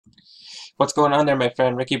What's going on there, my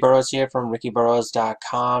friend? Ricky Burrows here from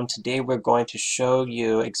rickyburrows.com. Today we're going to show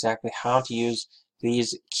you exactly how to use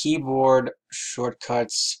these keyboard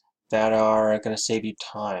shortcuts that are going to save you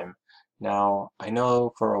time. Now, I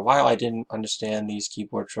know for a while I didn't understand these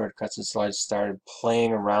keyboard shortcuts, and so I started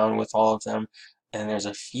playing around with all of them, and there's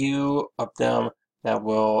a few of them that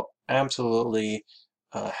will absolutely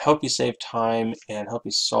help you save time and help you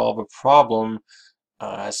solve a problem,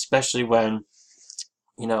 especially when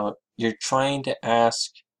you're trying to ask.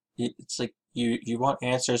 It's like you want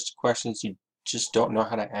answers to questions you just don't know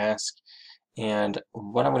how to ask. And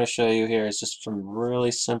what I'm going to show you here is just some really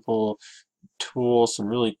simple tools, some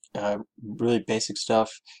really basic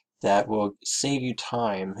stuff that will save you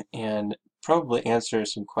time and probably answer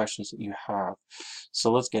some questions that you have.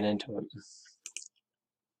 So let's get into it.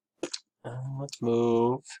 Let's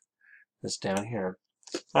move this down here.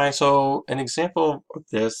 Alright, so an example of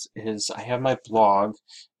this is I have my blog,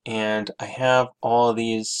 and I have all of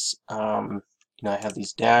these, I have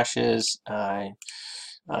these dashes. I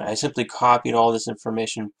simply copied all this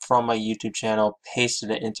information from my YouTube channel,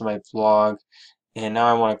 pasted it into my blog, and now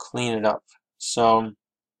I want to clean it up. So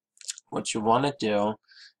what you want to do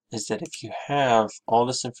is that if you have all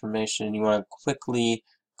this information and you want to quickly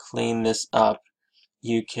clean this up,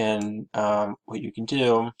 what you can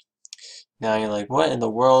do. Now you're like, what in the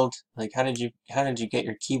world? Like, how did you get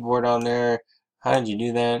your keyboard on there? How did you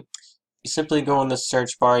do that? You simply go in the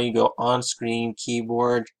search bar, you go on-screen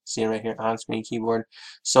keyboard. See it right here, on-screen keyboard.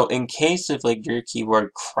 So in case if like your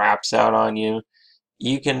keyboard craps out on you,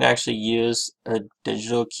 you can actually use a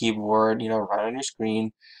digital keyboard, right on your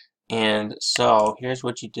screen. And so here's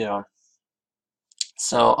what you do.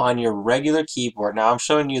 So on your regular keyboard, now I'm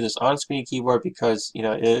showing you this on-screen keyboard because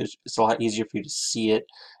it's a lot easier for you to see it,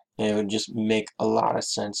 and it would just make a lot of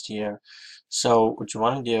sense to you. So what you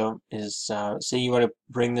want to do is, say you want to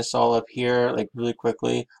bring this all up here like really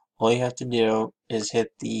quickly. All you have to do is hit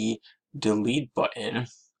the delete button,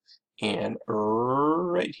 and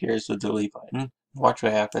right here is the delete button. Watch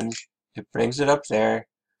what happens. It brings it up there,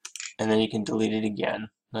 and then you can delete it again.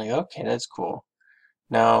 Like, okay, that's cool.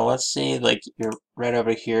 Now let's say like you're right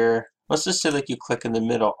over here. Let's just say like you click in the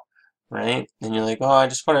middle, right? And you're like, oh, I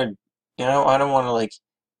just want to, I don't want to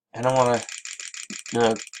I don't want to,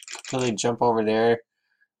 completely jump over there.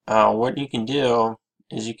 What you can do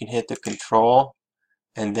is you can hit the control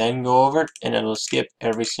and then go over it, and it'll skip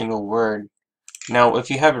every single word. Now, if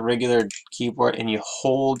you have a regular keyboard and if you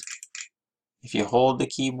hold the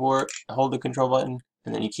keyboard, hold the control button,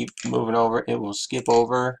 and then you keep moving over, it will skip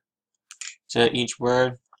over to each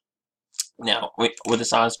word. Now, with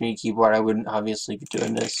this on-screen keyboard, I wouldn't obviously be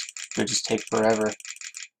doing this. It would just take forever.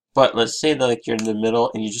 But let's say that like you're in the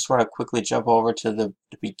middle and you just want to quickly jump over to the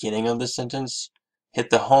beginning of the sentence. Hit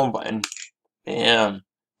the home button. Bam.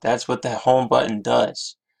 That's what the home button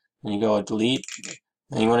does. And you go delete.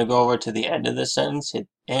 And you want to go over to the end of the sentence. Hit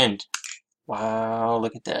end. Wow,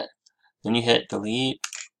 look at that. Then you hit delete.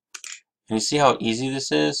 And you see how easy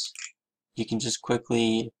this is? You can just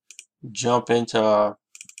quickly jump into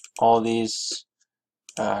all these.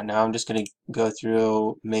 Now I'm just going to go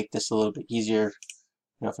through, make this a little bit easier,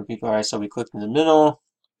 for people. Alright, so we click in the middle,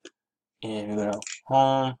 and we go to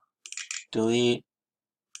home, delete,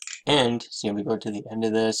 end. So we go to the end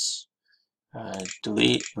of this,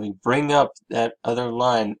 delete, and we bring up that other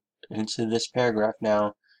line into this paragraph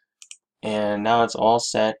now, and now it's all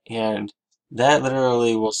set, and that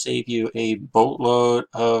literally will save you a boatload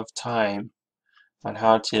of time on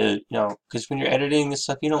how to, because when you're editing this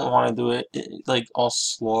stuff, you don't want to do it like all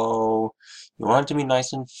slow. You want it to be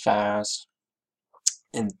nice and fast.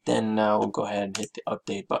 And then we'll go ahead and hit the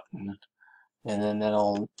update button, and then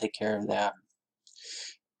that'll take care of that.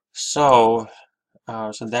 So,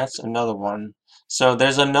 so that's another one. So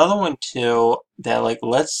there's another one too that, like,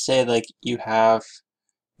 let's say like you have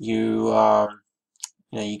you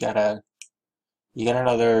you got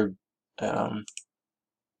another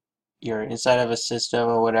you're inside of a system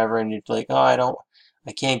or whatever, and you're like, oh,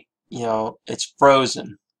 I can't, it's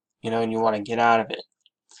frozen, and you want to get out of it.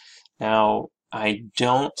 Now, I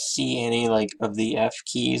don't see any like of the F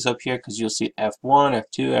keys up here, because you'll see F1,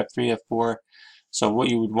 F2, F3, F4. So what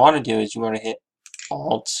you would want to do is you want to hit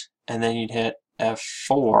Alt, and then you'd hit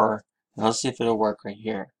F4. And let's see if it'll work right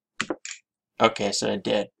here. Okay, so it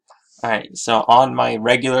did. Alright, so on my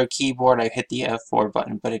regular keyboard I hit the F4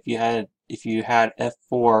 button, but if you had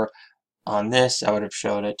F4 on this, I would have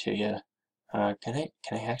showed it to you. Can I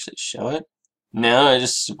actually show it? No,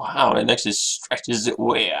 wow, it actually stretches it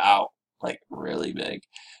way out, like really big.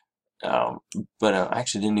 But I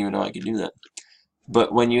actually didn't even know I could do that.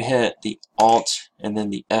 But when you hit the Alt and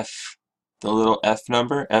then the F, the little F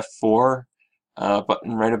number, F4,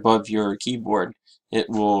 button right above your keyboard. It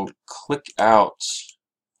will click out.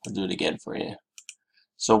 I'll do it again for you.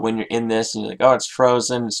 So when you're in this and you're like, oh, it's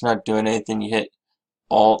frozen, it's not doing anything, you hit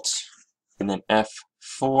Alt and then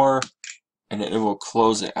F4, and it will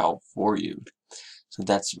close it out for you. So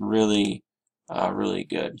that's really, really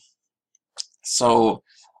good. So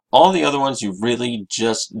all the other ones you really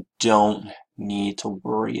just don't need to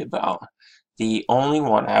worry about. The only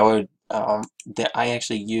one I would that I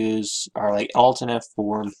actually use are like Alt and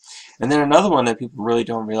F4, and then another one that people really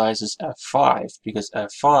don't realize is F5, because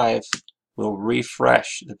F5 will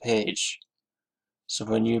refresh the page. So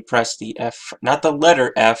when you press the F, not the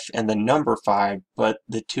letter F and the number 5, but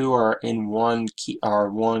the two are in one key,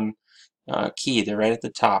 key. They're right at the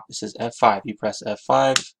top. It says F5. You press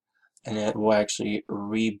F5, and it will actually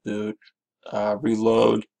reboot,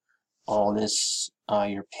 reload all this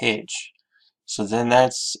your page. So then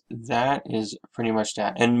that is pretty much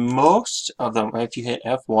that. And most of them, if you hit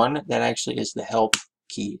F1, that actually is the help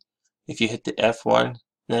key. If you hit the F1,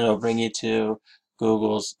 then it'll bring you to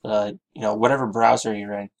Google's, whatever browser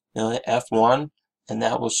you're in. You'll hit F1, and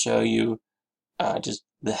that will show you just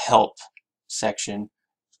the help section,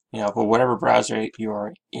 for whatever browser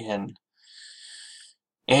you're in.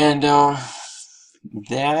 And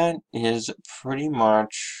that is pretty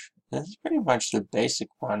much the basic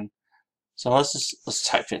one. So let's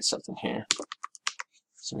type in something here.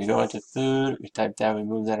 So we go into food, we type that, we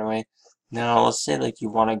move that away. Now let's say like you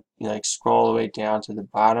want to like scroll all the way down to the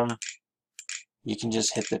bottom. You can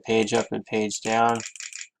just hit the page up and page down,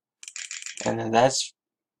 and then that's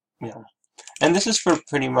and this is for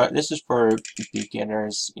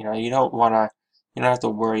beginners. You don't have to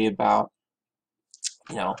worry about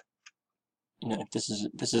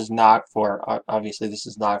this is not for, obviously this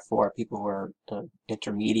is not for people who are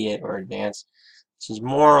intermediate or advanced. This is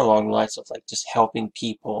more along the lines of like just helping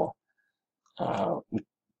people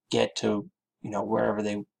get to wherever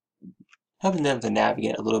helping them to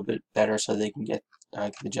navigate a little bit better so they can get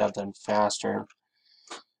the job done faster.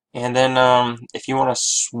 And then if you want to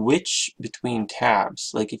switch between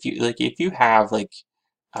tabs, like if you have let's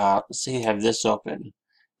say you have this open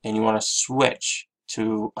and you want to switch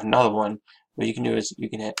to another one, what you can do is you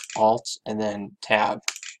can hit Alt and then Tab,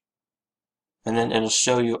 and then it'll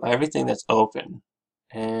show you everything that's open.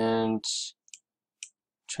 And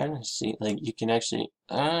trying to see, like you can actually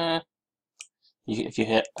if you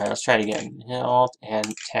hit, let's try it again, hit Alt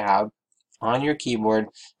and Tab on your keyboard,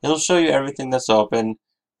 it'll show you everything that's open,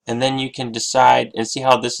 and then you can decide and see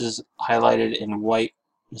how this is highlighted in white,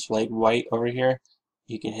 this white over here.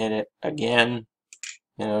 You can hit it again,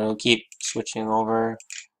 and it'll keep switching over,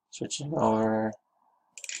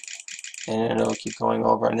 and it'll keep going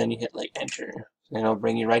over, and then you hit like enter, and it'll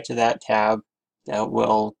bring you right to that tab that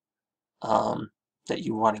will that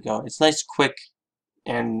you want to go. It's nice, quick,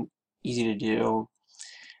 and easy to do.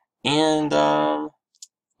 And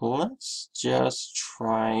let's just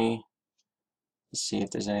try to see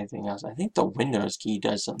if there's anything else. I think the Windows key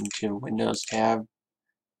does something too. Windows tab.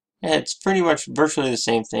 Yeah, it's pretty much virtually the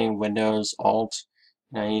same thing. Windows Alt.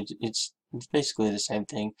 It's basically the same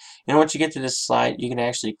thing. And once you get to this slide, you can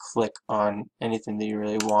actually click on anything that you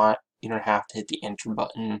really want. You don't have to hit the enter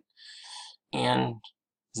button. And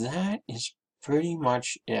that is pretty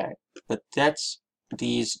much it. But that's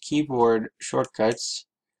these keyboard shortcuts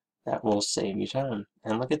that will save you time.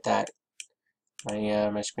 And look at that.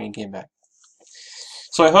 My screen came back.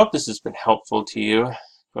 So I hope this has been helpful to you.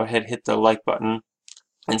 Go ahead, hit the like button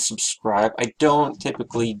and subscribe. I don't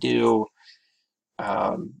typically do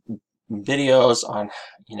videos on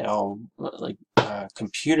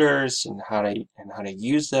computers and how to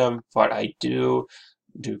use them, but I do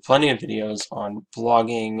plenty of videos on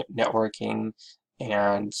blogging, networking,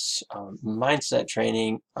 and mindset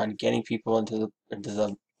training on getting people into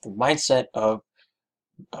the mindset of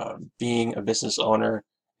being a business owner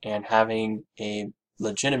and having a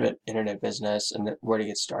legitimate internet business and where to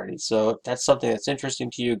get started. So if that's something that's interesting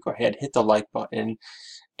to you, go ahead, hit the like button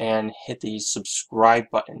and hit the subscribe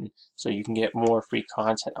button so you can get more free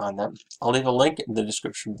content on them. I'll leave a link in the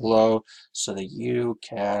description below so that you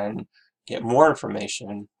can get more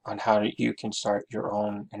information on how you can start your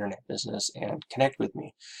own internet business and connect with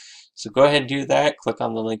me. So go ahead and do that, click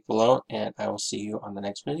on the link below, and I will see you on the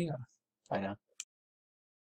next video. Bye now.